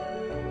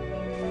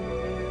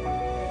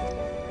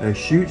A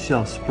shoot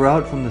shall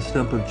sprout from the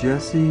stump of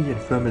Jesse, and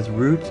from his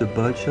roots a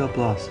bud shall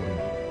blossom.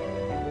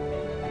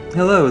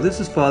 Hello,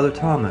 this is Father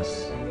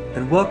Thomas,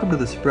 and welcome to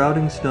the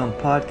Sprouting Stump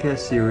podcast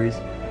series,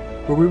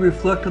 where we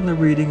reflect on the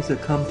readings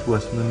that come to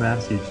us from the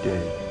Mass each day.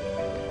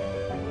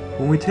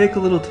 When we take a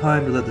little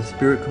time to let the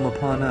Spirit come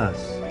upon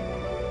us,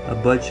 a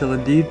bud shall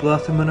indeed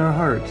blossom in our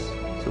hearts,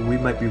 so we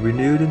might be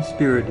renewed in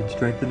spirit and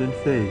strengthened in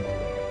faith,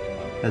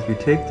 as we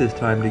take this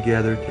time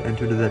together to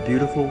enter into that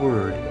beautiful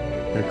word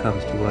that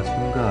comes to us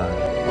from God.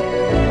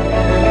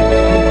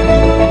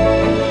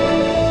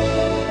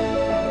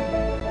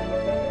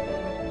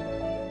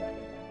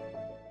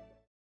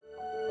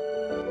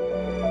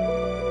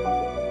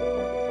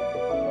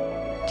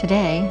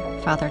 Today,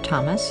 Father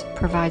Thomas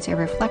provides a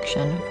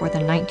reflection for the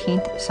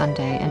 19th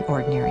Sunday in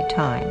Ordinary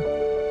Time.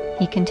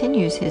 He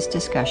continues his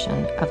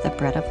discussion of the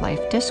Bread of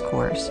Life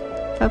discourse,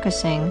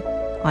 focusing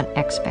on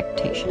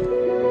expectation.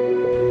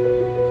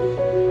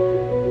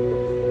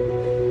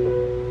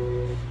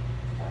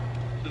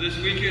 So this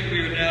weekend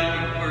we are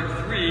now in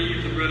part 3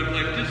 of the Bread of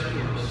Life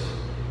discourse.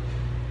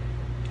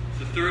 It's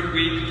the third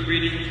week of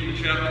reading from the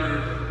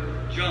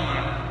chapter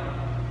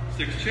John,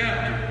 6th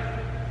chapter.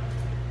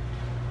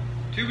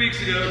 2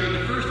 weeks ago, during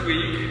the first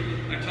week,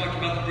 I talked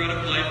about the bread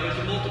of life as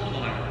a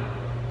multiplier.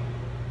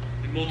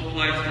 It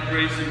multiplies the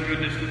grace and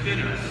goodness within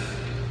us.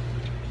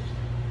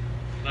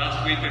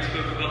 Last week, I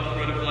spoke about the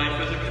bread of life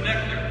as a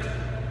connector.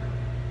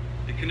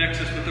 It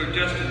connects us with our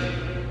destiny,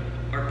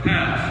 our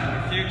past,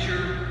 our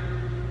future,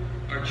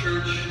 our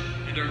church,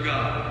 and our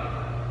God.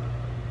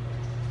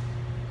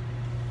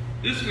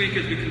 This week,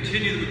 as we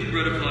continue with the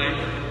bread of life,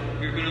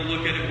 we're going to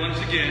look at it once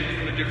again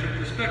from a different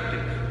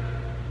perspective.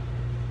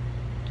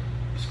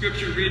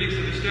 Scripture readings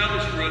have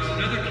established for us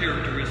another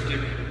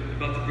characteristic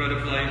about the bread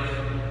of life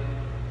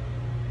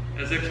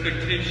as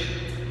expectation.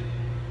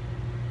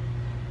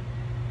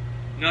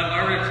 Not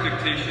our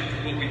expectation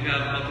for what we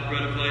have about the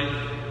bread of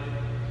life,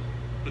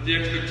 but the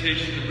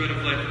expectation the bread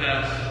of life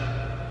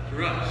has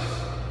for us.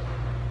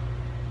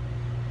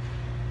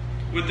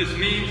 What this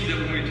means is that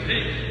when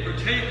we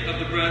partake of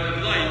the bread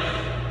of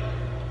life,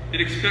 it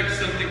expects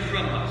something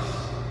from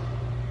us.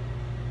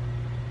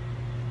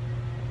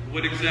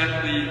 What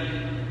exactly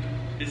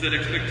is that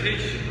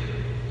expectation?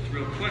 It's a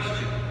real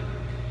question.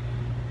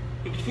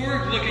 But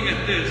before looking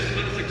at this,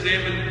 let's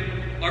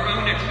examine our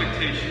own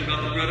expectation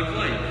about the bread of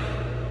life.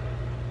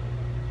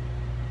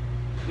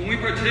 When we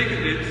partake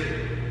of it,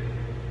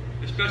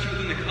 especially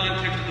within the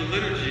context of the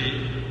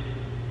liturgy,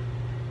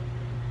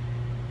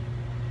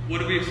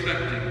 what are we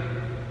expecting?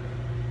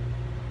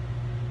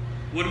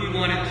 What do we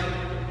want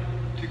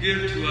it to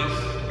give to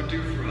us or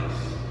do for us?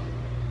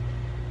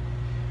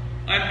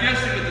 I'm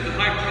guessing that there's a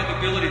high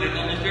probability that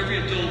almost every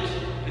adult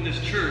in this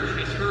church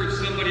has heard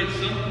somebody at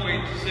some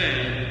point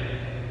say,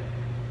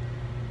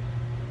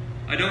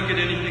 I don't get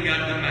anything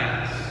out of the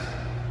Mass,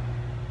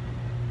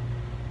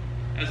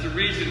 as the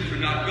reason for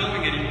not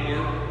going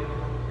anymore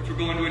or for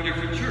going to a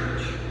different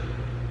church.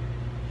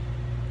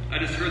 I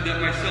just heard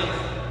that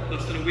myself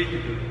less than a week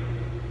ago.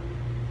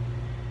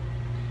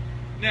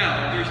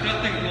 Now, there's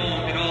nothing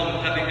wrong at all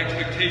with having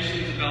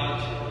expectations about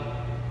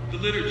the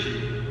liturgy,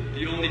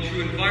 the only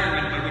true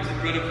environment by which the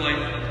bread of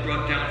life is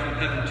brought down from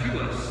heaven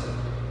to us.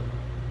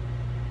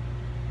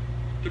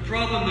 The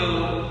problem,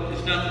 though,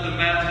 is not that the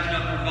Mass does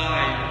not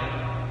provide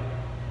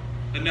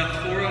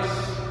enough for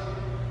us,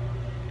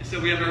 it's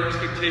that we have our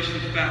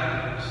expectations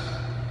backwards.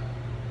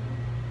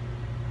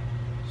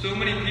 So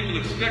many people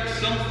expect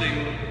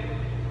something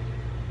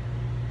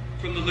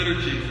from the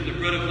liturgy, from the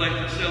bread of life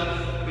itself,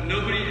 but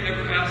nobody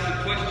ever asks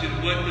the question,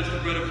 what does the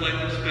bread of life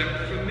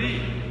expect from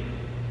me?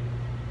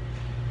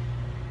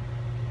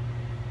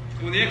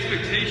 When the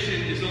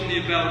expectation is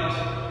only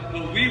about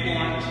what we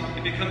want,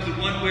 it becomes a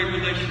one-way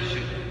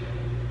relationship.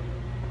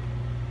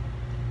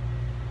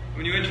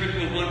 When you enter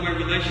into a one-way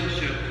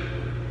relationship,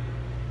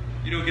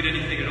 you don't get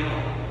anything at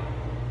all.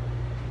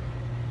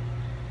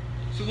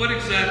 So what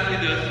exactly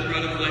does the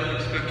bread of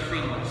life expect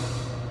from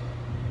us?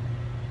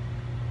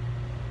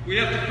 We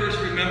have to first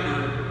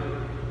remember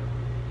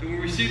that when we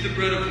receive the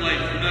bread of life,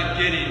 we're not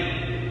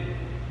getting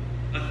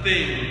a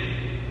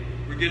thing,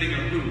 we're getting a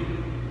who.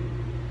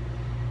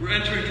 We're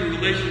entering into a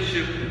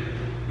relationship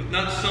with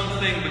not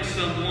something, but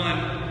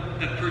someone,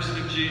 that person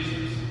of Jesus.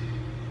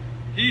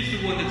 He's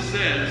the one that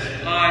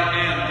says, I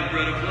am the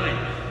bread of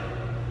life.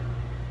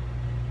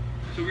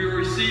 So we are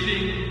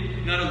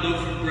receiving not a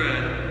loaf of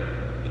bread,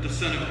 but the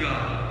Son of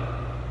God.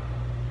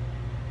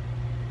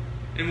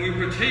 And when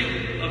we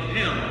partake of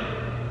Him,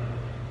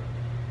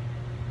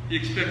 He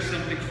expects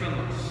something from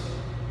us.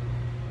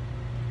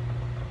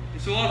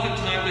 And so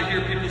oftentimes I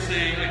hear people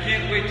saying, I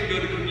can't wait to go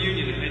to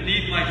communion, I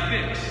need my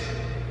fix.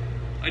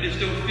 I just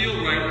don't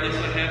feel right unless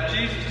I have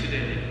Jesus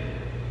today.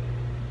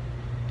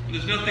 And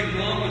there's nothing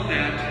wrong with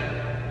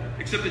that,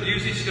 except it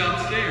usually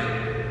stops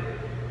there.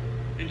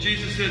 And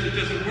Jesus says it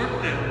doesn't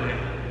work that way.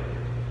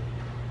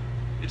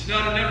 It's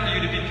not enough for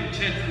you to be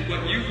content with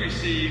what you've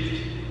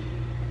received.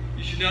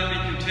 You should not be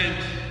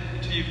content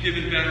until you've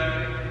given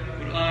back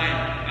what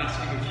I'm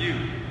asking of you.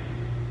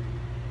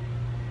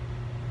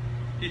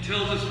 he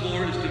tells us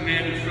more is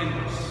demanded from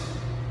us.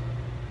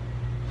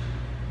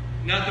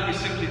 Not that we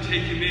simply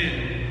take him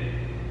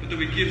in, but that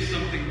we give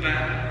something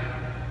back.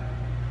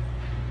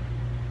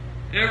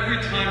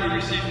 Every time we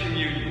receive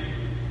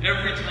communion,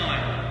 every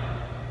time,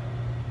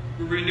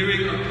 we're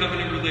renewing our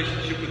covenant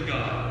relationship with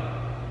God.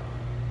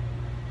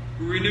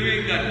 We're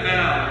renewing that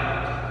vow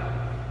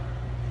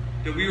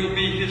that we will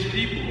be his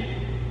people.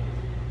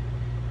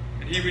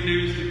 And he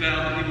renews the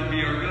vow that he will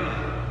be our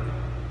God.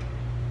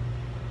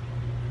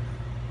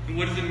 And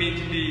what does it mean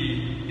to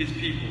be his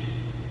people?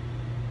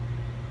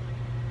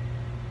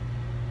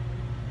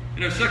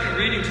 In our second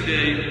reading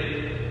today,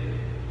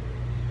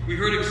 we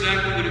heard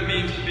exactly what it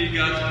means to be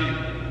God's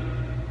people.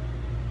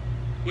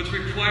 What's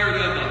required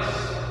of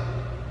us,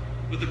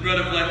 what the bread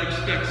of life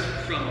expects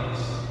from us.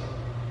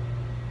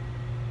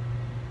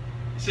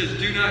 It says,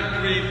 do not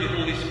grieve the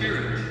Holy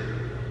Spirit.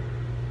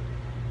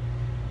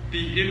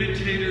 Be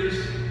imitators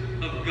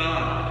of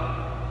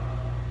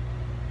God,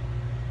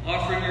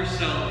 offering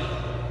yourself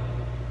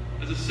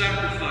as a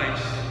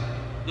sacrifice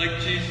like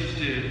Jesus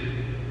did,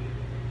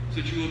 so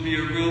that you will be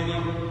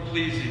aroma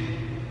pleasing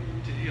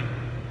to him.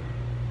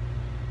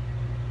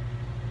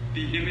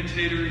 Be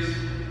imitators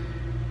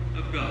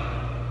of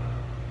God.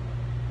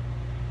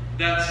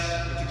 That's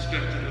what's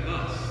expected of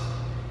us.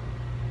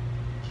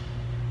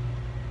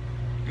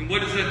 And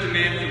what does that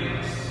demand from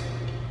us?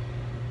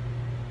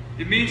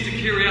 It means to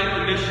carry out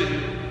the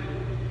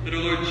mission that our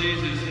Lord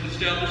Jesus had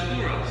established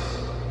for us.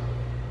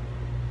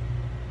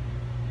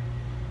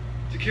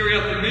 To carry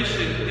out the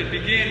mission that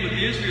began with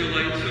the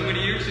Israelites so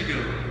many years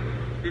ago.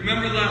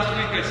 Remember last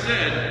week I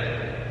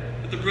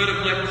said that the bread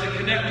of life is a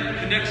connector. It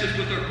connects us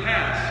with our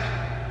past.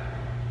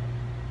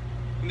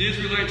 When the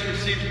Israelites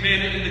received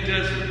manna in the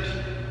desert,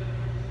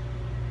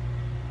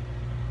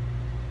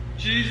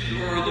 Jesus,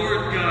 or our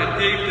Lord God,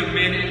 gave them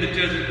manna in the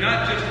desert,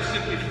 not just to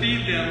simply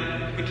feed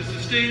them, but to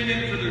sustain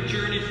them for their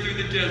journey through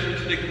the desert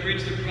so they could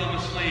reach the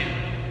promised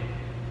land.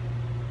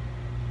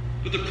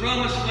 But the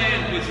promised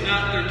land was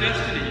not their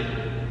destiny.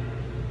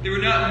 They were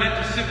not meant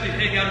to simply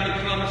hang out in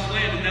the promised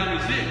land and that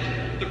was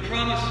it. The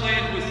promised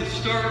land was the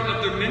start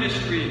of their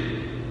ministry.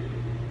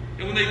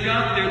 And when they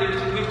got there, they were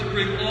supposed to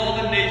bring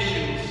all the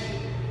nations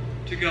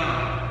to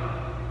God.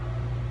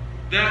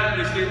 That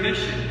was their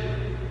mission.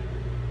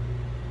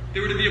 They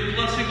were to be a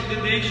blessing to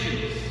the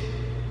nations.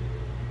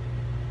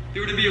 They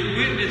were to be a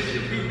witness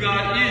of who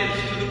God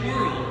is to the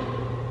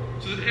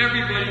world, so that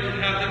everybody could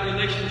have that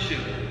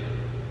relationship.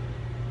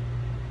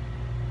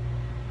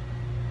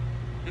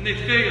 And they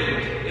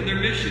failed in their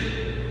mission.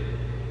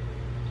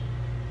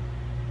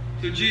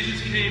 So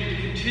Jesus came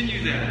to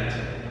continue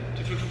that,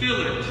 to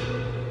fulfill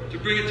it, to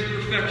bring it to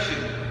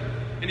perfection.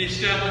 And he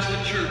established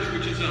the church,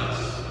 which is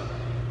us.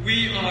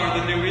 We are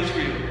the new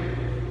Israel.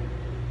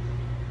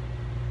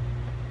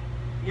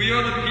 We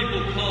are the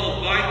people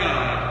called by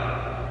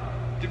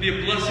God to be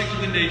a blessing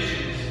to the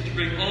nations, to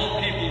bring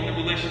all people in a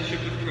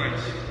relationship with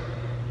Christ.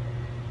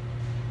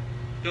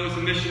 That was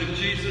the mission of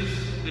Jesus.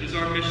 That is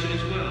our mission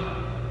as well.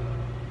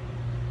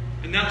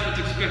 And that's what's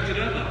expected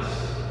of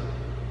us.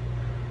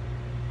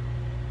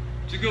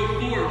 To go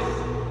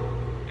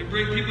forth and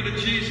bring people to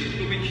Jesus.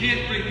 But we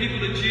can't bring people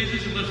to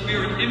Jesus unless we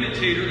are an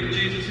imitator of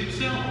Jesus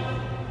himself.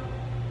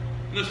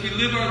 Unless we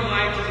live our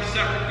lives as a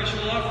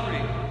sacrificial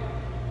offering.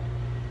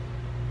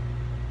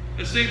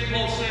 As St.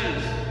 Paul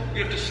says, we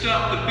have to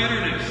stop the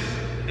bitterness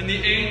and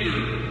the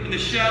anger and the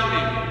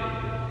shouting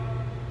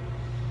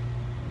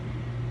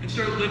and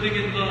start living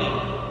in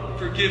love,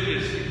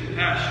 forgiveness, and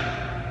compassion.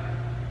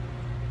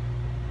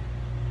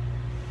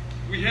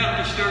 We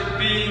have to start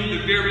being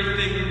the very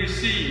thing we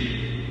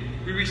receive.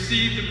 We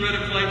receive the bread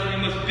of life,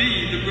 we must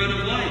be the bread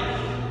of life.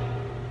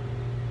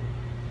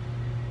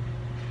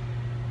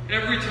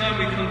 Every time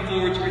we come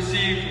forward to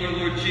receive our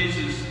Lord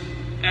Jesus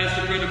as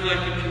the bread of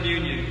life in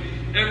communion,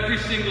 every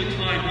single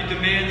time he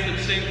demands that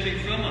same thing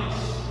from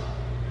us.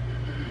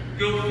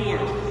 Go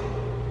forth.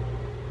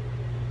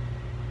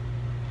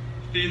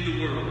 Feed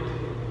the world.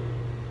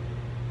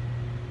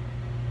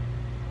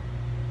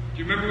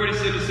 Do you remember what he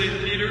said to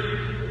St. Peter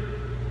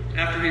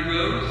after he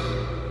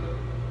rose?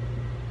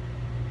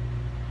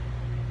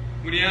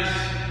 When he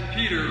asked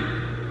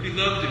Peter if he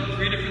loved him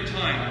 3 different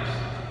times.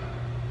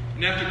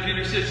 And after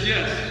Peter says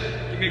yes,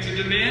 he makes a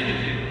demand of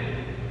him.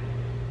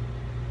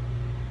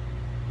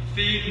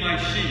 Feed my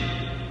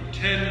sheep,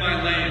 tend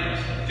my lambs,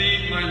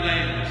 feed my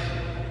lambs.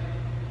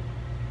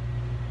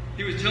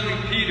 He was telling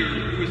Peter,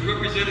 who was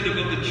representative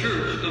of the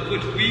church, of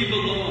which we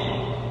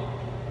belong,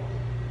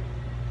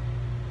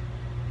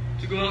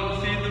 to go out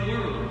and feed the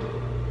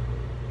world.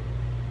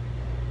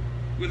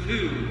 With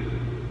who?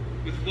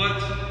 With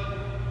what?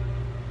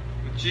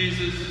 With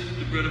Jesus,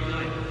 the bread of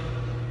life.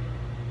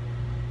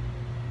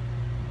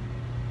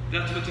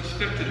 That's what's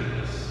expected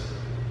of us.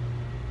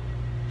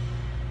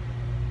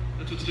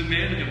 That's what's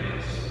demanded of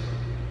us.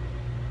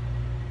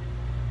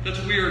 That's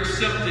what we are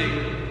accepting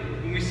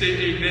when we say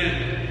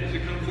amen as we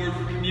come forward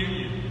for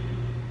communion.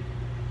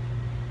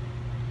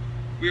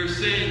 We are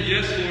saying,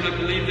 yes, Lord, I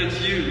believe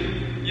that's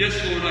you. Yes,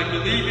 Lord, I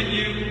believe in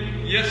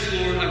you. Yes,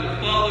 Lord, I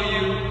will follow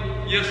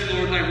you. Yes,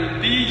 Lord, I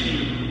will be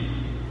you.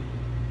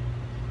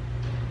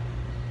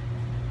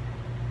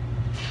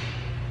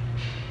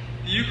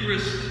 The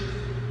Eucharist,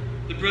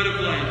 the bread of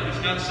life,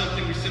 is not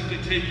something we simply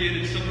take in,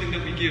 it's something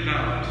that we give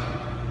out.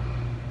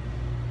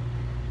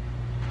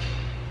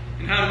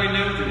 And how do we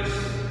know this?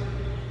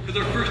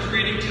 Because our first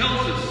reading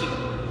tells us so.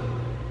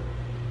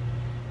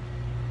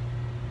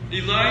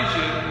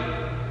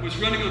 Elijah was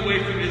running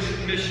away from his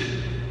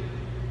mission.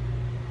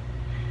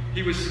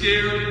 He was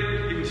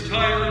scared, he was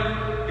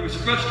tired, he was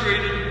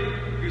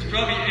frustrated, he was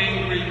probably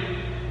angry,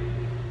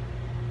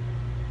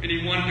 and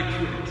he wanted to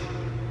quit.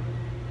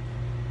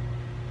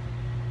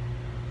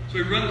 So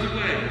he runs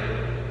away,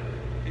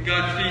 and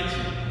God feeds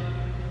him.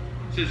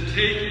 He says,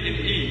 "Take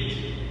and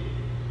eat."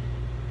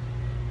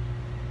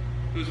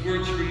 Those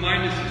words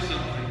remind us of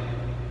something,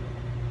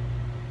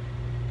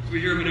 because we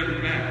hear them at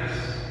every Mass.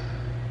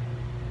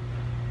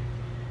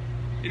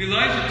 And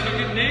Elijah took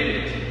it and ate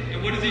it.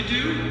 And what does he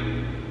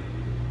do?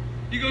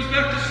 He goes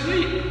back to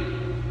sleep.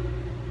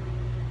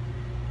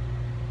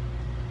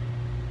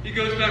 He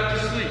goes back to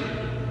sleep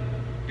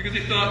because he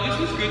thought this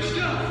was good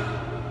stuff.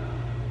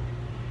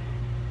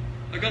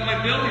 I got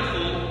my belly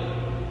full,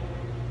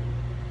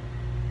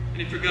 and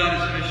he forgot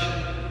his mission.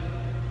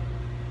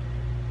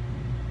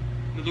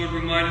 The Lord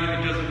reminded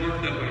him it doesn't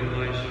work that way,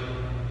 Elijah.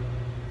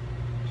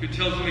 So he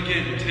tells him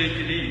again to take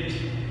and eat,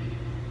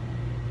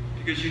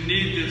 because you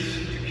need this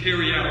to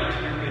carry out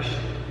your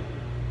mission.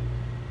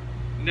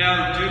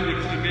 Now do what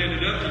is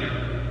demanded of you.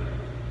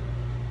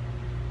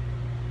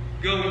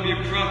 Go and be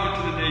a prophet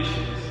to the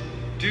nations.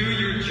 Do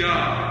your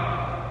job.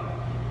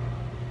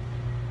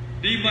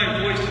 Be my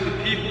voice to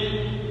the people,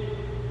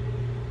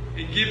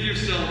 and give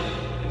yourself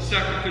in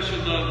sacrificial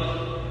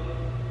love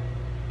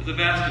as a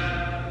baptism.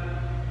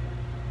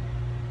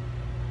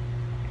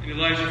 And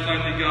Elijah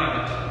finally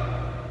got it.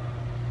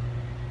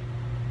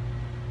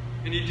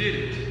 And he did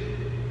it.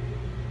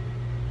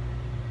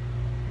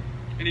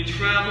 And he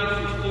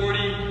traveled for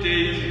 40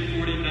 days and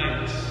 40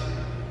 nights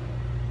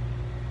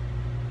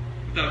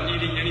without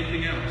eating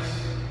anything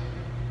else.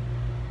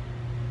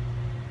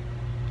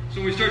 So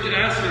when we start to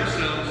ask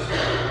ourselves,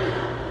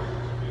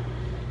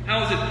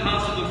 how is it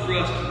possible for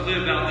us to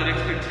live out that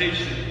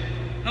expectation?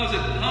 How is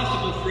it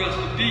possible for us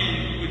to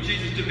be what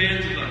Jesus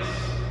demands of us?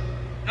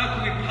 How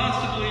can we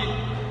possibly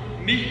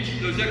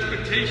meet those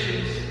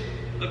expectations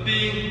of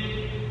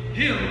being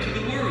Him to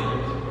the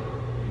world?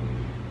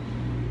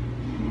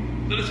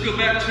 Let us go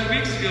back 2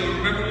 weeks ago.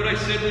 Remember what I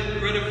said that the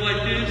bread of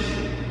life is?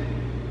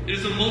 It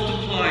is a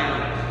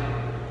multiplier.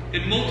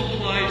 It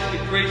multiplies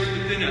the grace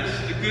within us,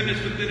 the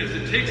goodness within us.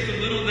 It takes the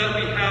little that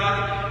we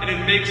have and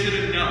it makes it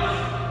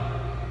enough.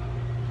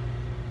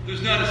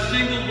 There's not a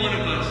single one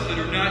of us that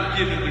are not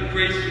given the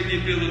grace and the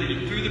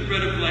ability through the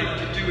bread of life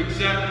to do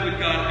exactly what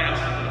God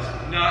asks of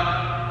us.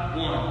 Not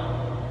one.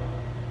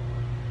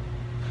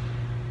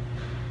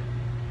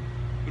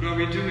 But are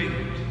we doing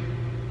it?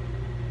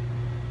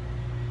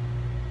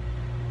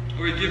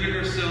 Are we giving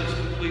ourselves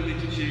completely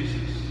to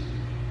Jesus?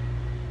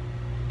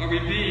 Are we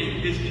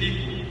being His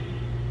people?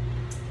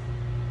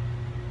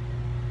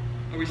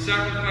 Are we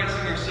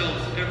sacrificing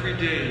ourselves every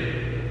day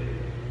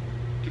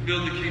to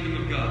build the kingdom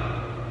of God?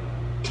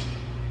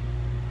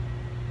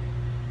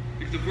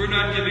 Because if we're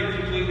not giving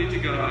completely to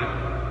God,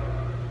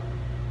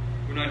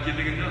 we're not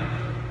giving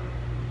enough.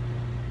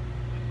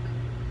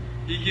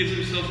 He gives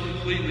Himself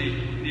completely,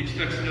 and He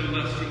expects no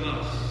less from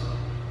us.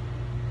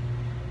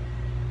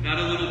 Not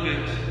a little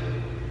bit,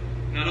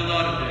 not a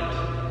lot of it,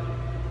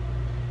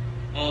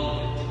 all of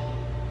it.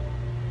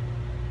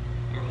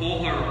 Our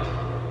whole heart,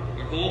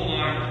 our whole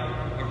mind,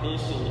 our whole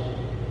soul.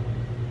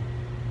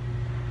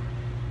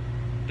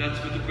 That's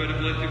what the bread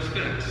of life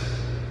expects.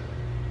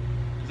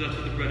 Because that's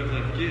what the bread of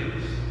life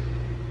gives.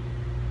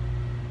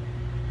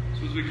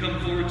 So as we come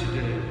forward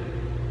today,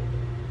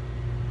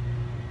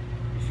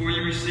 before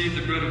you receive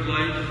the bread of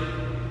life,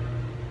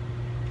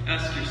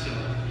 ask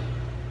yourself,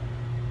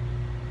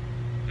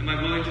 am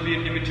I willing to be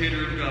an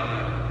imitator of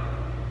God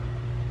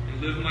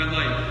and live my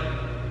life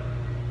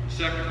in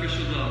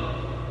sacrificial love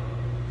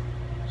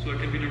so I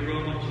can be an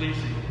aroma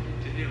pleasing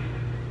to Him?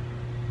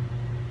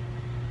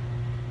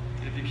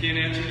 And if you can't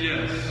answer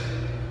yes,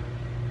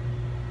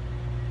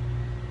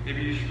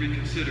 maybe you should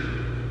reconsider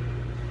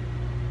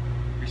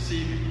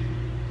receiving.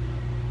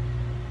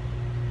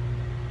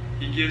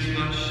 He gives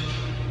much,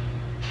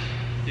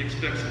 He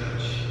expects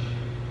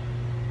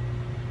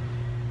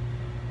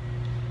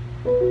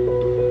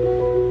much.